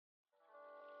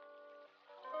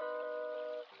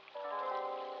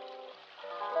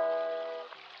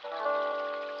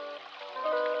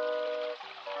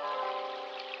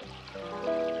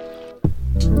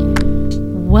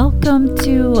Welcome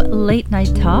to Late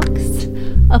Night Talks,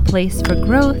 a place for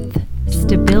growth,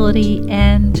 stability,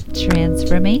 and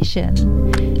transformation.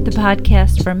 The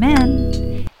podcast for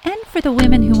men and for the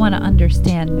women who want to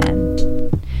understand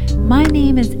men. My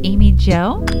name is Amy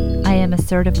Jo. I am a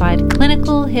certified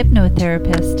clinical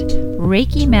hypnotherapist,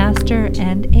 Reiki master,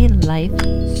 and a life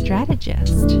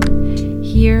strategist.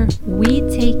 Here, we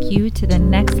take you to the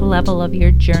next level of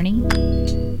your journey,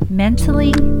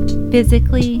 mentally,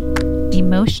 physically,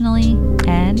 emotionally,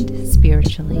 and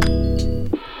spiritually.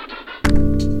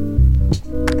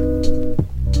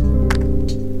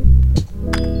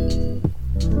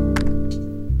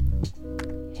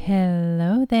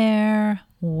 Hello there.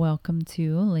 Welcome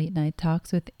to Late Night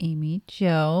Talks with Amy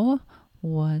Jo.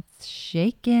 What's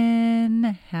shaking?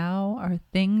 How are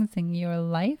things in your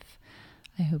life?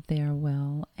 I hope they are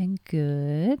well and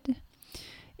good.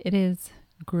 It is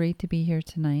great to be here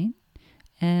tonight,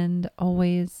 and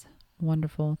always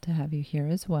wonderful to have you here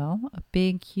as well. A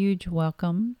big, huge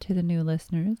welcome to the new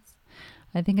listeners.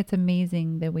 I think it's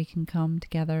amazing that we can come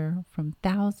together from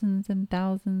thousands and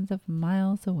thousands of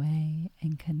miles away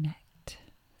and connect.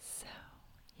 So,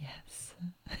 yes.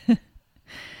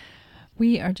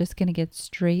 We are just going to get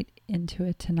straight into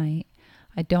it tonight.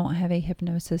 I don't have a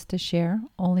hypnosis to share,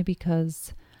 only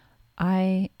because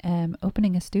I am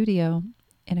opening a studio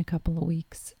in a couple of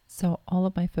weeks. So all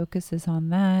of my focus is on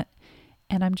that.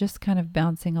 And I'm just kind of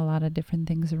bouncing a lot of different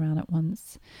things around at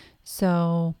once.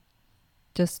 So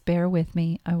just bear with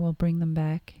me. I will bring them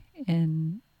back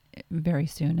in very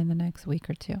soon, in the next week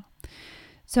or two.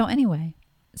 So anyway,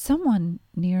 someone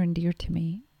near and dear to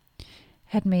me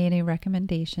had made a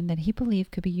recommendation that he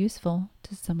believed could be useful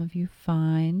to some of you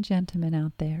fine gentlemen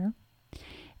out there.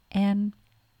 And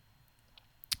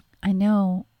I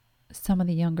know some of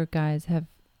the younger guys have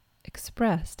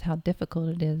expressed how difficult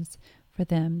it is for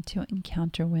them to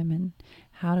encounter women,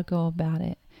 how to go about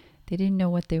it. They didn't know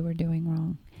what they were doing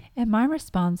wrong. And my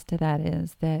response to that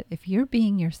is that if you're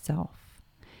being yourself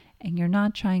and you're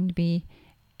not trying to be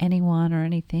anyone or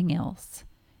anything else,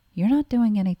 you're not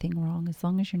doing anything wrong as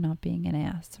long as you're not being an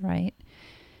ass, right?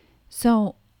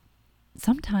 So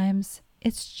sometimes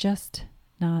it's just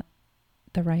not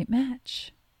the right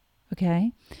match,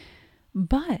 okay?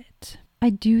 But I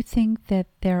do think that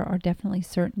there are definitely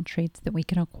certain traits that we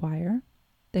can acquire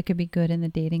that could be good in the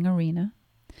dating arena.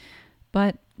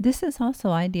 But this is also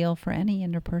ideal for any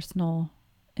interpersonal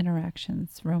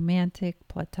interactions, romantic,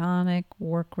 platonic,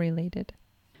 work-related.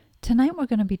 Tonight we're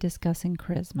going to be discussing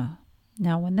charisma.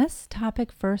 Now, when this topic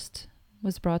first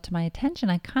was brought to my attention,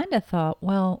 I kind of thought,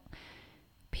 well,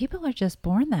 people are just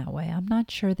born that way. I'm not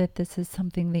sure that this is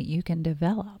something that you can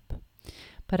develop.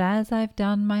 But as I've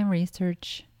done my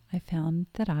research, I found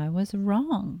that I was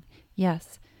wrong.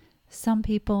 Yes, some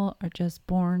people are just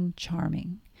born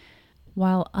charming,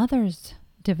 while others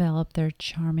develop their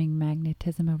charming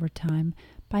magnetism over time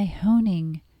by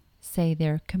honing, say,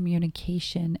 their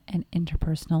communication and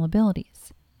interpersonal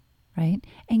abilities, right?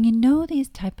 And you know these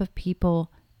type of people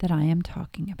that I am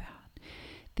talking about.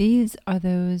 These are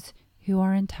those who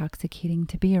are intoxicating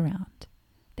to be around.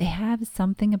 They have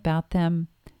something about them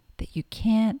that you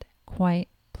can't quite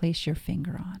place your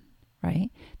finger on, right?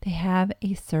 They have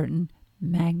a certain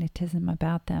magnetism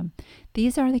about them.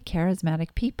 These are the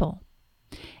charismatic people.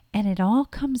 And it all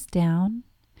comes down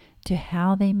to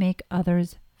how they make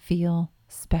others feel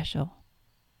special.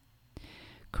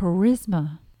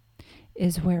 Charisma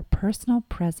is where personal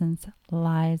presence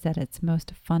lies at its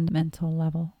most fundamental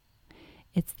level.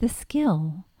 It's the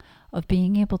skill of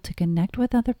being able to connect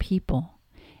with other people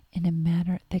in a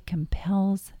manner that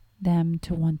compels them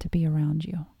to want to be around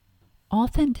you.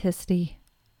 Authenticity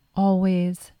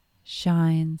always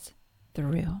shines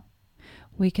through.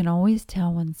 We can always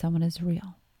tell when someone is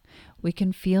real. We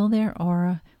can feel their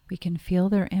aura, we can feel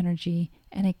their energy,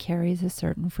 and it carries a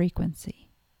certain frequency.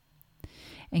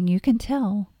 And you can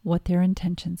tell what their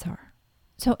intentions are.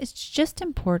 So it's just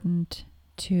important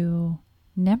to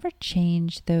never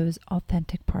change those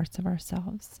authentic parts of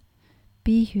ourselves.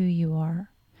 Be who you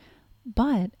are.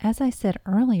 But as I said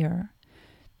earlier,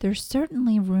 there's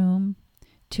certainly room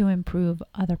to improve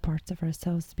other parts of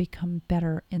ourselves to become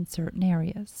better in certain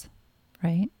areas,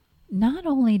 right? Not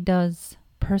only does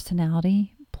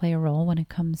personality play a role when it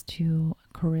comes to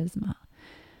charisma,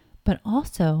 but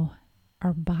also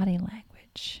our body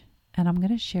language. And I'm going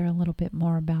to share a little bit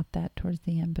more about that towards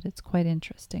the end, but it's quite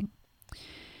interesting.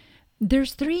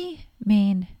 There's 3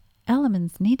 main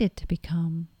elements needed to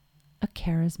become a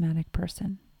charismatic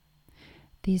person.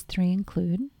 These 3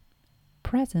 include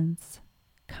presence,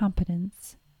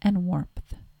 competence, and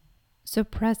warmth. So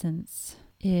presence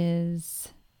is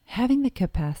having the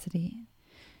capacity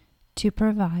to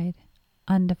provide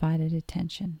undivided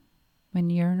attention. When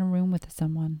you're in a room with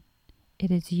someone, it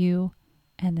is you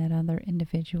and that other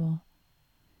individual.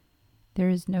 There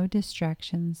is no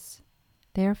distractions.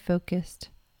 They are focused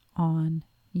on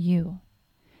you.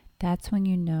 That's when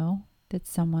you know that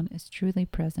someone is truly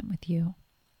present with you.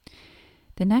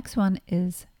 The next one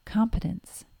is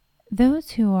competence.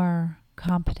 Those who are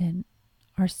competent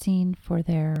are seen for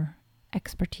their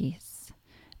expertise,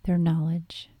 their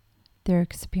knowledge, their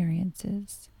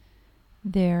experiences,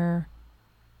 their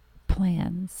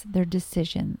plans, their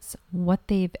decisions, what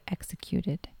they've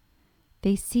executed.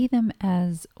 They see them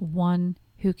as one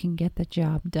who can get the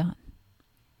job done.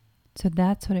 So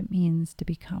that's what it means to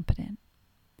be competent.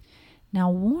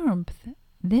 Now, warmth,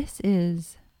 this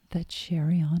is the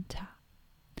cherry on top.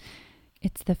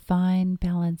 It's the fine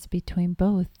balance between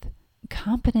both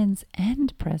competence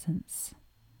and presence,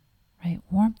 right?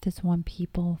 Warmth is when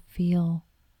people feel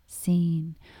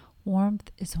seen.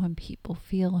 Warmth is when people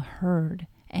feel heard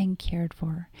and cared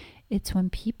for. It's when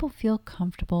people feel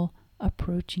comfortable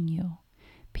approaching you.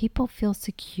 People feel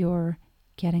secure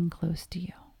getting close to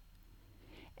you.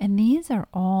 And these are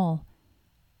all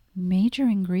major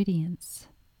ingredients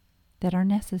that are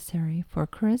necessary for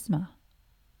charisma,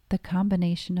 the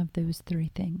combination of those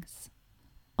three things.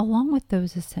 Along with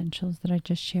those essentials that I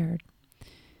just shared,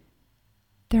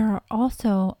 there are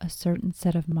also a certain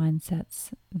set of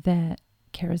mindsets that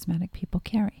charismatic people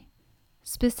carry.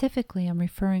 Specifically, I'm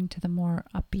referring to the more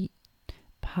upbeat,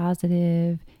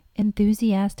 positive,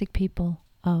 enthusiastic people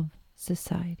of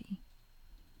society.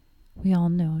 We all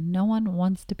know no one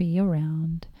wants to be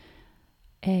around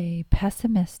a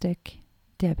pessimistic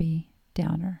Debbie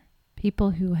Downer,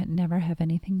 people who never have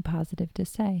anything positive to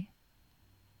say.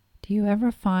 Do you ever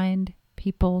find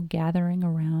people gathering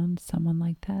around someone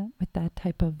like that with that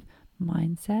type of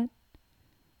mindset?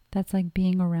 That's like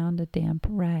being around a damp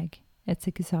rag. It's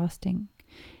exhausting.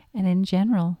 And in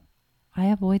general, I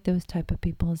avoid those type of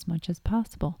people as much as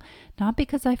possible. Not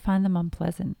because I find them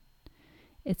unpleasant.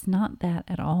 It's not that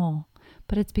at all.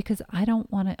 But it's because I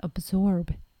don't want to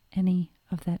absorb any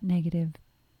of that negative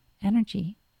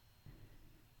energy.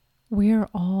 We're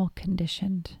all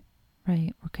conditioned,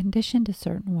 right? We're conditioned a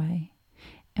certain way.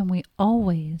 And we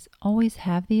always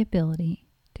have the ability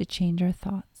to change our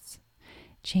thoughts,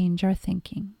 change our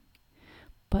thinking.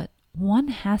 But one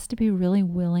has to be really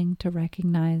willing to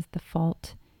recognize the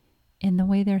fault in the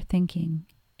way they're thinking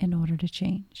in order to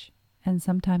change. And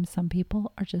sometimes some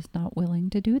people are just not willing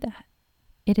to do that.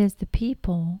 It is the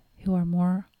people who are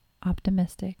more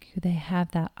optimistic, who they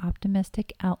have that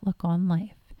optimistic outlook on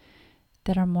life,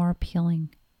 that are more appealing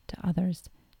to others.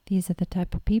 These are the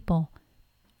type of people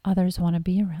others want to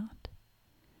be around.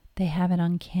 They have an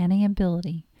uncanny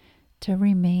ability to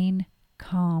remain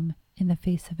calm in the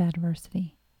face of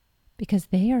adversity because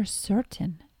they are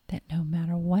certain that no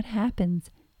matter what happens,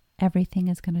 everything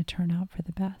is going to turn out for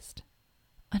the best.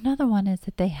 Another one is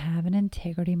that they have an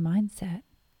integrity mindset,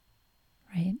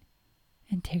 right?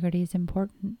 Integrity is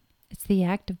important. It's the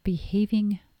act of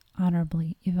behaving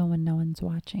honorably even when no one's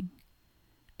watching.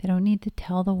 They don't need to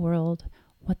tell the world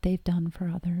what they've done for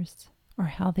others or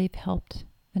how they've helped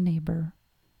the neighbor.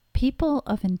 People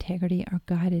of integrity are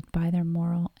guided by their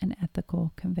moral and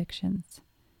ethical convictions.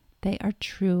 They are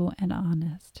true and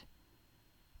honest.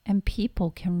 And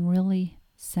people can really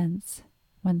sense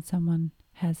when someone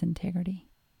has integrity.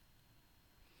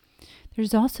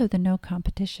 There's also the no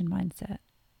competition mindset.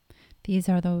 These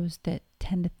are those that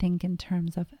tend to think in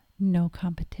terms of no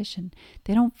competition.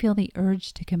 They don't feel the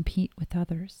urge to compete with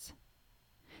others.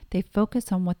 They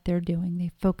focus on what they're doing.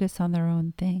 They focus on their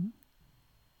own thing.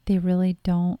 They really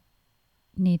don't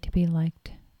need to be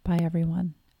liked by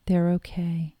everyone. They're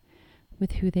okay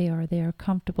with who they are. They are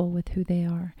comfortable with who they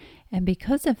are. And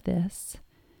because of this,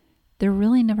 they're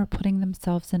really never putting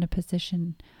themselves in a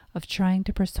position of trying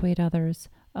to persuade others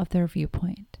of their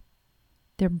viewpoint.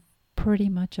 They're pretty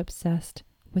much obsessed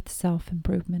with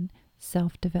self-improvement,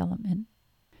 self-development.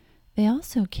 They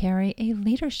also carry a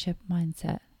leadership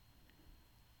mindset.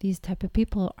 These type of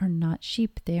people are not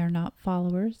sheep. They are not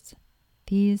followers.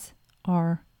 These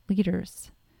are leaders.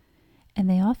 And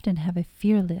they often have a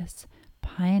fearless,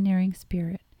 pioneering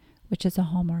spirit, which is a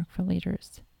hallmark for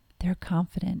leaders. They're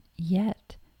confident,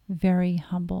 yet very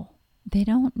humble. They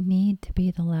don't need to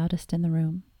be the loudest in the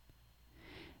room.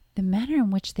 The manner in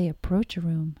which they approach a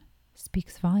room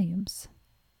speaks volumes.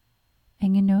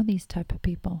 And you know these type of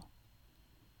people.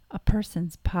 A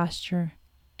person's posture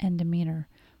and demeanor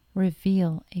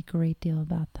reveal a great deal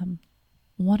about them.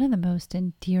 One of the most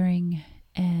endearing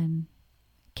and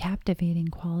captivating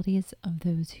qualities of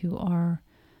those who are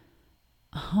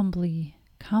humbly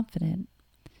confident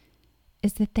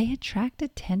is that they attract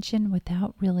attention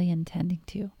without really intending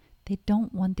to. They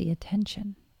don't want the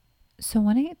attention. So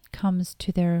when it comes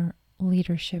to their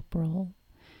leadership role,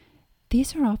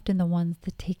 these are often the ones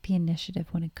that take the initiative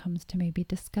when it comes to maybe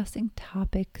discussing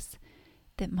topics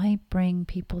that might bring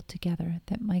people together,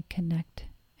 that might connect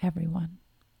everyone.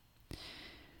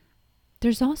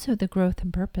 There's also the growth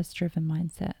and purpose-driven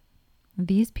mindset.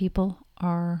 These people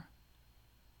are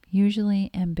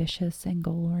usually ambitious and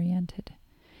goal-oriented.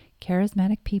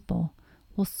 Charismatic people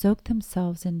will soak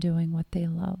themselves in doing what they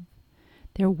love.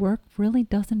 Their work really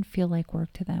doesn't feel like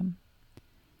work to them.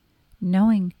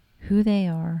 Knowing who they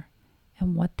are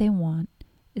and what they want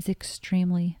is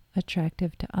extremely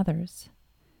attractive to others,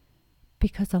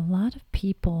 because a lot of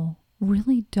people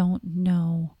really don't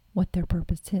know what their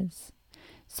purpose is.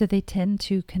 So they tend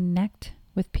to connect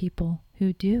with people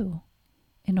who do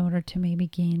in order to maybe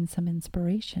gain some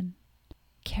inspiration.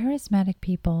 Charismatic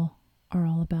people are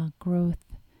all about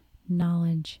growth,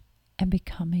 knowledge, and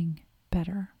becoming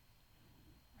better,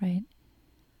 right?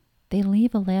 They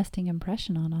leave a lasting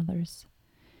impression on others.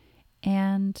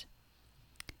 And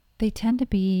they tend to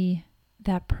be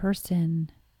that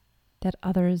person that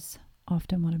others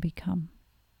often want to become.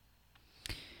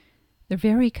 They're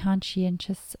very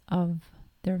conscientious of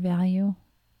their value,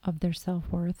 of their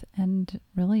self-worth, and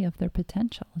really of their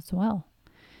potential as well.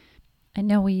 I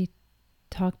know we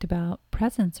talked about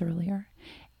presence earlier,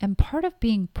 and part of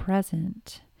being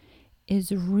present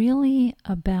is really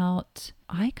about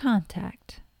eye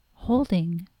contact,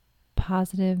 holding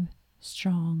positive,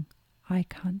 strong eye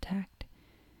contact.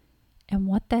 And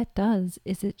what that does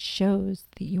is it shows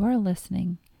that you are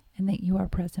listening and that you are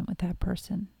present with that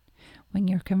person. When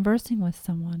you're conversing with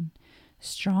someone,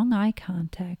 strong eye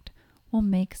contact will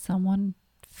make someone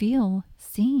feel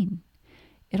seen.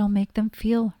 It'll make them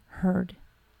feel heard.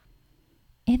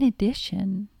 In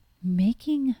addition,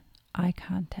 making eye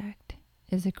contact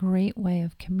is a great way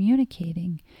of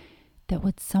communicating that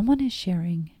what someone is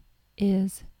sharing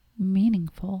is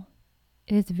meaningful.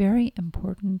 It is very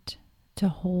important to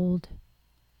hold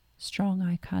strong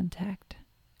eye contact.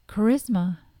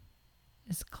 Charisma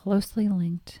is closely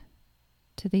linked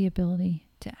to the ability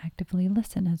to actively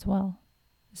listen as well.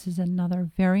 This is another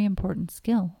very important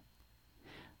skill.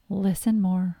 Listen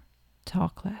more,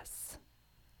 talk less.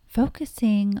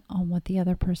 Focusing on what the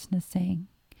other person is saying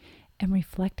and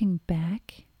reflecting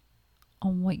back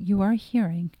on what you are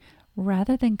hearing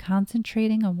rather than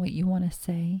concentrating on what you want to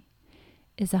say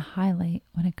is a highlight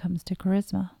when it comes to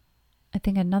charisma. I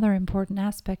think another important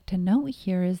aspect to note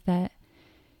here is that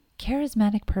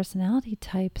charismatic personality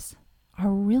types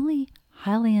are really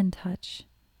highly in touch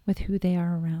with who they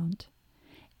are around.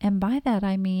 And by that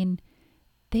I mean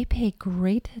they pay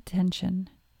great attention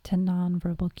to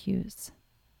nonverbal cues,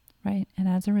 right? And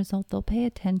as a result, they'll pay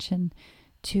attention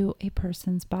to a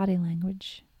person's body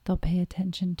language. They'll pay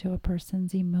attention to a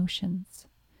person's emotions.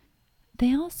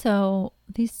 They also,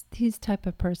 these type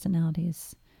of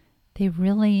personalities, they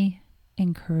really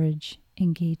encourage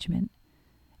engagement.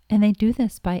 And they do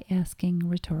this by asking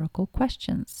rhetorical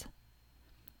questions.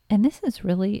 And this is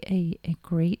really a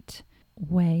great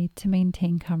way to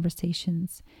maintain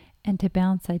conversations and to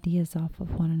bounce ideas off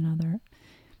of one another.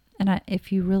 And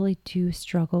if you really do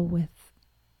struggle with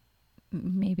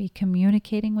maybe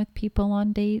communicating with people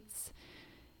on dates,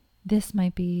 this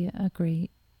might be a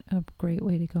great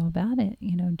way to go about it.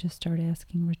 Just start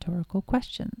asking rhetorical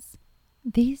questions.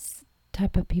 These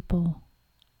type of people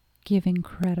give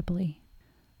incredibly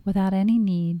without any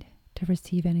need to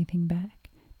receive anything back.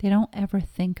 They don't ever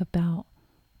think about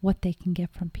what they can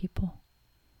get from people.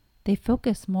 They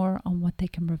focus more on what they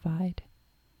can provide.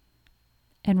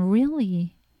 And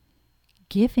really,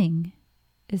 giving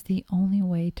is the only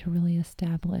way to really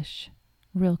establish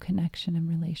real connection and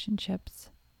relationships.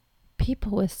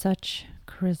 People with such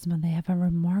charisma, they have a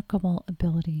remarkable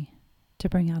ability to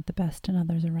bring out the best in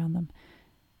others around them.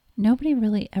 Nobody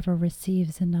really ever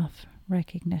receives enough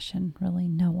recognition, really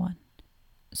no one.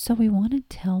 So we want to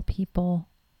tell people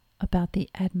about the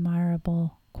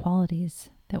admirable qualities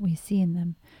that we see in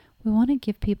them. We want to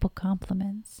give people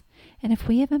compliments. And if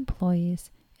we have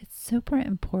employees, it's super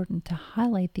important to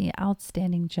highlight the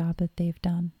outstanding job that they've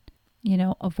done.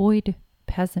 Avoid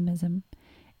pessimism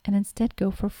and instead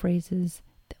go for phrases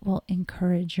that will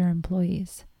encourage your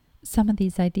employees. Some of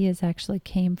these ideas actually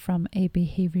came from a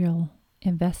behavioral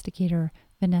investigator,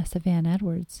 Vanessa Van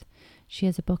Edwards. She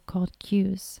has a book called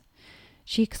Cues.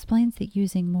 She explains that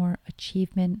using more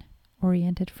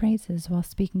achievement-oriented phrases while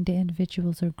speaking to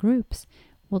individuals or groups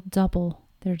will double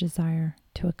their desire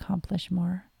to accomplish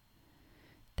more.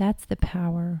 That's the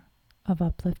power of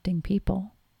uplifting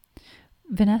people.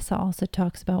 Vanessa also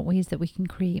talks about ways that we can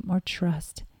create more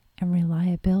trust and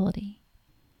reliability.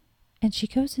 And she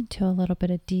goes into a little bit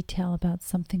of detail about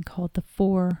something called the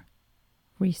 4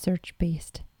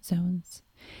 research-based zones.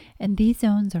 And these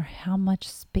zones are how much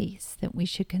space that we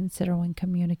should consider when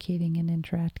communicating and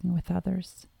interacting with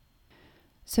others.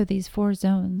 So these 4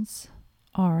 zones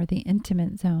are the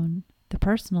intimate zone, the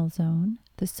personal zone,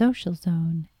 the social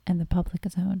zone, and the public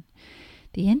zone.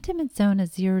 The intimate zone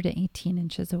is 0 to 18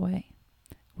 inches away.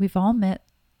 We've all met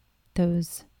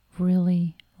those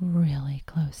really, really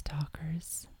close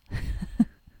talkers.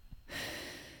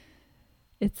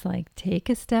 It's like, take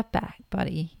a step back,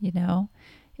 buddy, you know?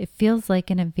 It feels like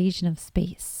an invasion of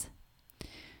space.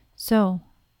 So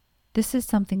this is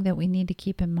something that we need to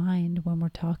keep in mind when we're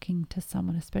talking to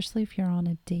someone, especially if you're on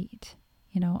a date.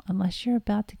 You know, unless you're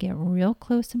about to get real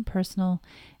close and personal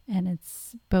and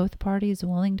it's both parties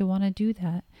willing to want to do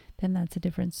that, then that's a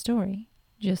different story.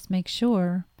 Just make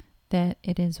sure that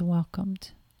it is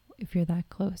welcomed if you're that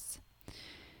close.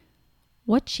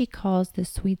 What she calls the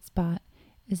sweet spot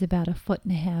is about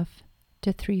 1.5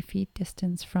 to 3 feet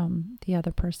distance from the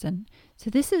other person. So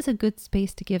this is a good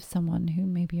space to give someone who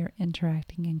maybe you're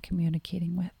interacting and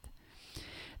communicating with.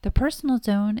 The personal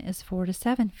zone is 4 to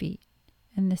 7 feet.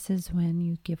 And this is when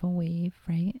you give a wave,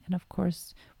 right? And of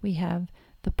course, we have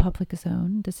the public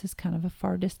zone. This is kind of a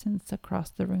far distance across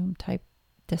the room type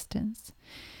distance.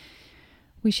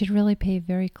 We should really pay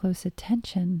very close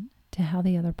attention to how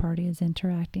the other party is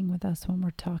interacting with us when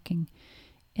we're talking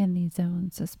in these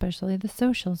zones, especially the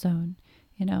social zone.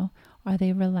 You know, are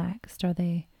they relaxed? Are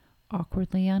they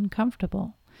awkwardly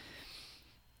uncomfortable?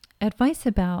 Advice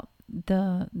about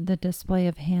the display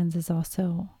of hands is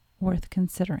also worth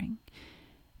considering.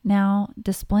 Now,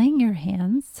 displaying your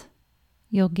hands,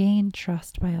 you'll gain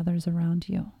trust by others around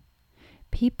you.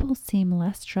 People seem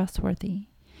less trustworthy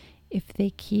if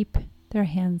they keep their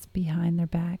hands behind their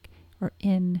back or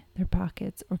in their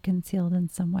pockets or concealed in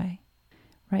some way,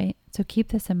 right? So keep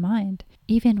this in mind.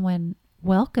 Even when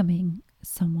welcoming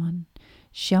someone,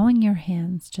 showing your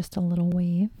hands just a little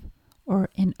wave or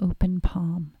an open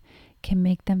palm can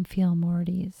make them feel more at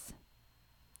ease.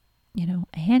 You know,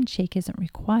 a handshake isn't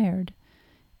required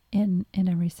in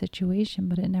every situation,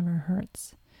 but it never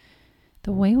hurts.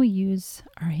 The way we use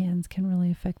our hands can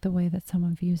really affect the way that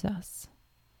someone views us.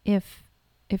 If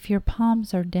your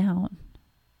palms are down,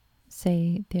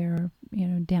 say they're,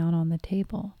 down on the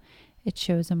table, it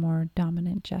shows a more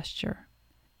dominant gesture.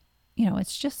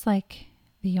 It's just like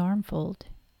the arm fold.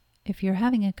 If you're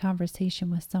having a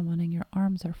conversation with someone and your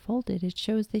arms are folded, it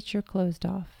shows that you're closed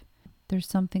off. There's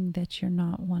something that you're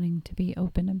not wanting to be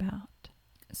open about.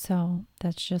 So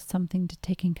that's just something to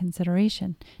take in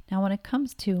consideration. Now, when it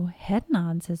comes to head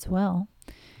nods as well,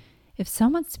 if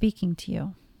someone's speaking to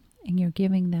you and you're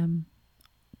giving them,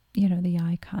 the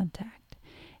eye contact,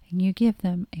 and you give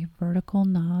them a vertical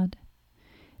nod,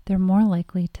 they're more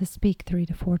likely to speak 3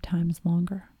 to 4 times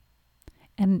longer.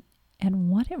 And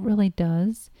what it really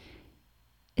does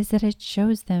is that it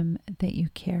shows them that you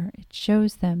care. It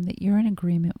shows them that you're in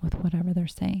agreement with whatever they're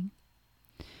saying.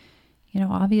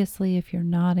 Obviously, if you're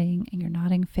nodding and you're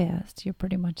nodding fast, you're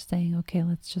pretty much saying, okay,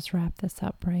 let's just wrap this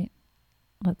up, right?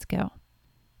 Let's go.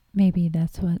 Maybe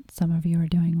that's what some of you are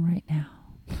doing right now.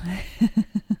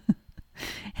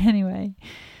 Anyway,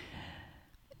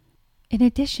 in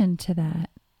addition to that,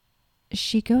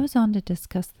 she goes on to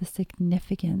discuss the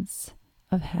significance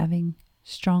of having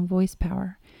strong voice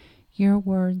power. Your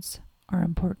words are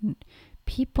important.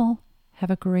 People have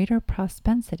a greater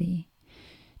propensity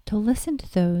to listen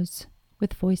to those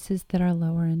with voices that are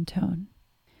lower in tone.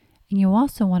 And you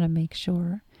also want to make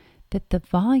sure that the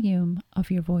volume of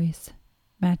your voice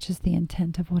matches the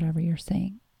intent of whatever you're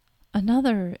saying.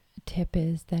 Another tip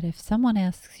is that if someone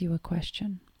asks you a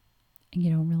question and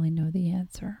you don't really know the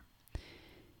answer,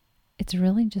 it's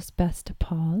really just best to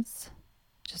pause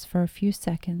just for a few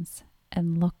seconds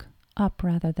and look up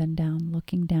rather than down.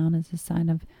 Looking down is a sign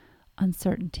of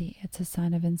uncertainty. It's a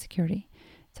sign of insecurity.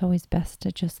 It's always best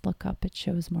to just look up. It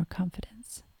shows more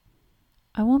confidence.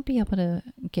 I won't be able to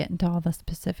get into all the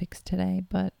specifics today,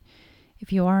 but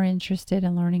if you are interested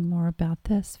in learning more about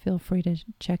this, feel free to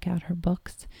check out her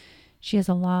books. She has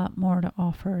a lot more to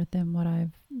offer than what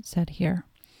I've said here.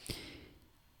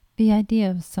 The idea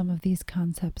of some of these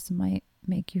concepts might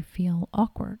make you feel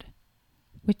awkward,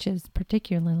 which is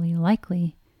particularly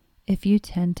likely if you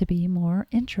tend to be more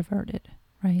introverted,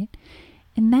 right?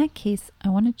 In that case, I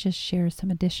want to just share some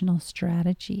additional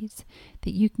strategies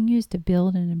that you can use to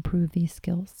build and improve these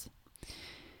skills.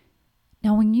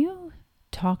 Now, when you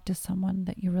talk to someone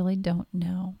that you really don't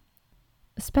know,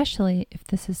 especially if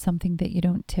this is something that you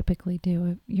don't typically do,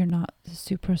 if you're not a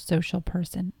super social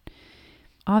person.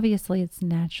 Obviously, it's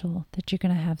natural that you're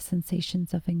going to have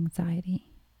sensations of anxiety.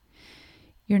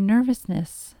 Your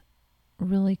nervousness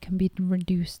really can be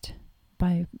reduced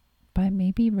by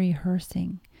maybe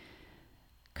rehearsing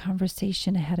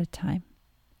conversation ahead of time,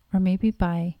 or maybe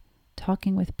by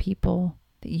talking with people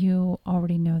that you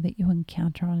already know that you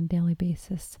encounter on a daily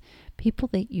basis, people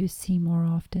that you see more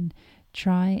often.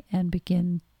 Try and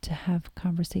begin to have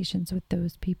conversations with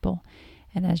those people.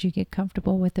 And as you get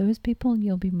comfortable with those people,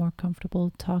 you'll be more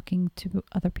comfortable talking to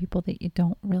other people that you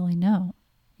don't really know.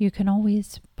 You can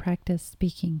always practice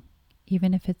speaking,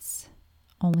 even if it's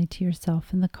only to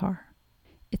yourself in the car.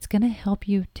 It's going to help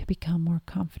you to become more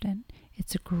confident.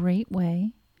 It's a great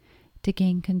way to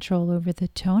gain control over the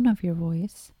tone of your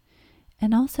voice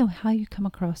and also how you come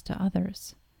across to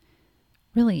others.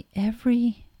 Really,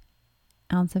 every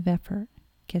ounce of effort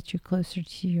gets you closer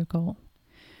to your goal.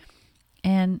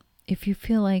 And if you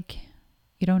feel like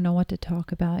you don't know what to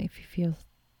talk about, if you feel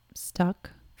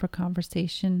stuck for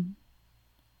conversation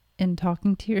in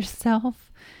talking to yourself,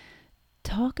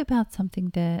 talk about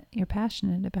something that you're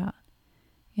passionate about,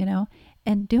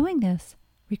 and doing this,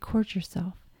 record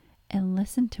yourself and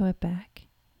listen to it back,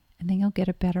 and then you'll get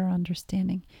a better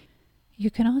understanding. You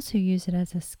can also use it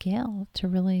as a scale to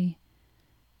really,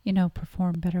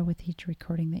 perform better with each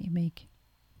recording that you make.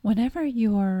 Whenever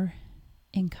you're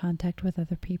in contact with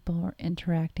other people or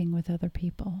interacting with other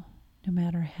people, no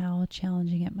matter how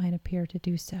challenging it might appear to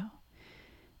do so,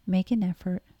 make an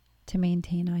effort to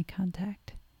maintain eye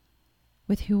contact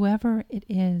with whoever it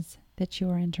is that you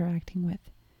are interacting with.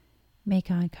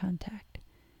 Make eye contact.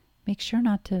 Make sure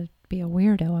not to be a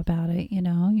weirdo about it.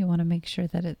 You want to make sure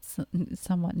that it's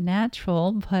somewhat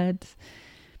natural, but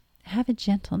have a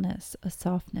gentleness, a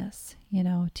softness,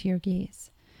 to your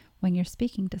gaze when you're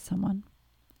speaking to someone.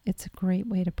 It's a great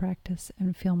way to practice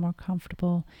and feel more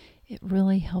comfortable. It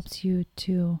really helps you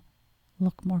to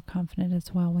look more confident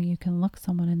as well when you can look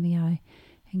someone in the eye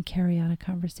and carry out a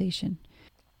conversation.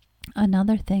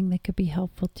 Another thing that could be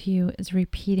helpful to you is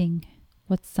repeating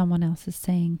what someone else is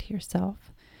saying to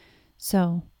yourself.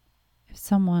 So if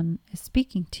someone is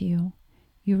speaking to you,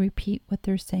 you repeat what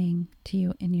they're saying to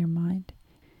you in your mind.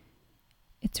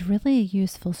 It's really a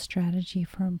useful strategy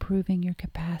for improving your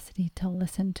capacity to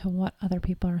listen to what other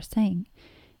people are saying.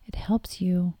 It helps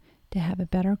you to have a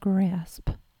better grasp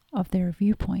of their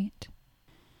viewpoint.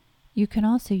 You can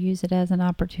also use it as an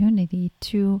opportunity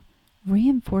to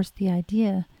reinforce the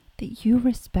idea that you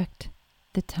respect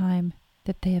the time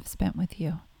that they have spent with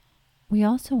you. We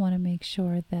also want to make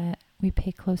sure that we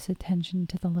pay close attention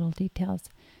to the little details.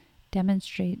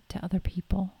 Demonstrate to other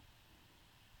people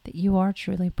that you are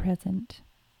truly present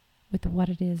with what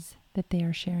it is that they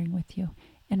are sharing with you,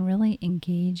 and really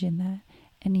engage in that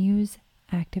and use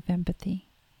active empathy.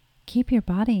 Keep your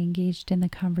body engaged in the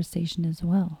conversation as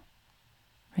well,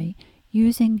 right?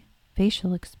 Using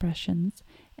facial expressions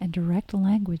and direct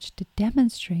language to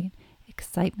demonstrate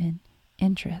excitement,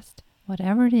 interest,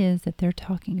 whatever it is that they're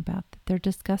talking about, that they're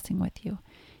discussing with you.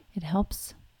 It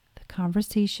helps the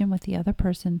conversation with the other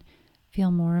person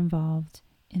feel more involved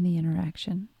in the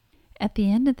interaction. At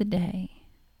the end of the day,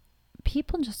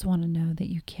 people just want to know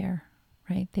that you care,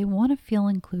 right? They want to feel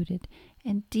included.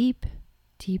 And deep,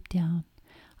 deep down,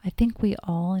 I think we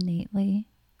all innately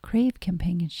crave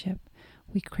companionship.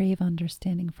 We crave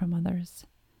understanding from others,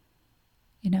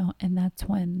 and that's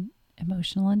when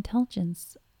emotional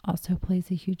intelligence also plays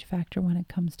a huge factor when it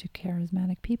comes to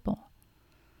charismatic people,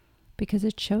 because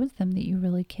it shows them that you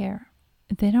really care.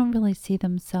 They don't really see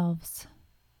themselves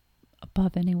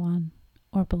above anyone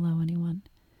or below anyone.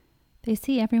 They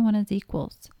see everyone as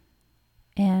equals,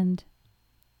 and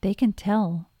they can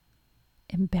tell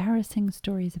embarrassing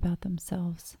stories about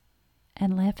themselves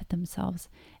and laugh at themselves,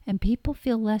 and people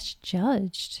feel less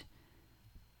judged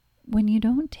when you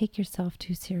don't take yourself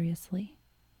too seriously,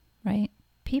 right?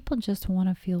 People just want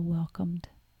to feel welcomed.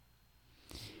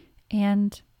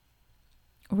 And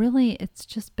really, it's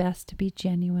just best to be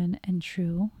genuine and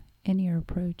true in your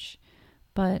approach.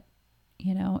 But,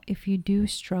 if you do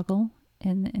struggle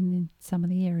in some of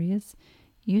the areas,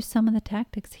 use some of the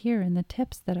tactics here and the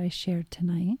tips that I shared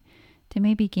tonight to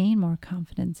maybe gain more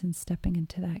confidence in stepping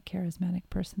into that charismatic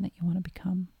person that you want to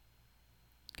become.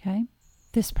 Okay?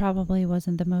 This probably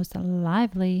wasn't the most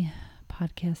lively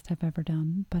podcast I've ever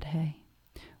done, but hey,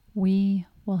 we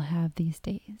will have these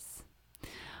days.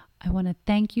 I want to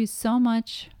thank you so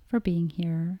much for being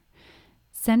here,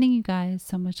 sending you guys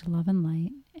so much love and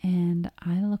light, and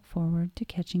I look forward to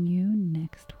catching you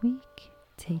next week.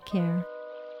 Take care.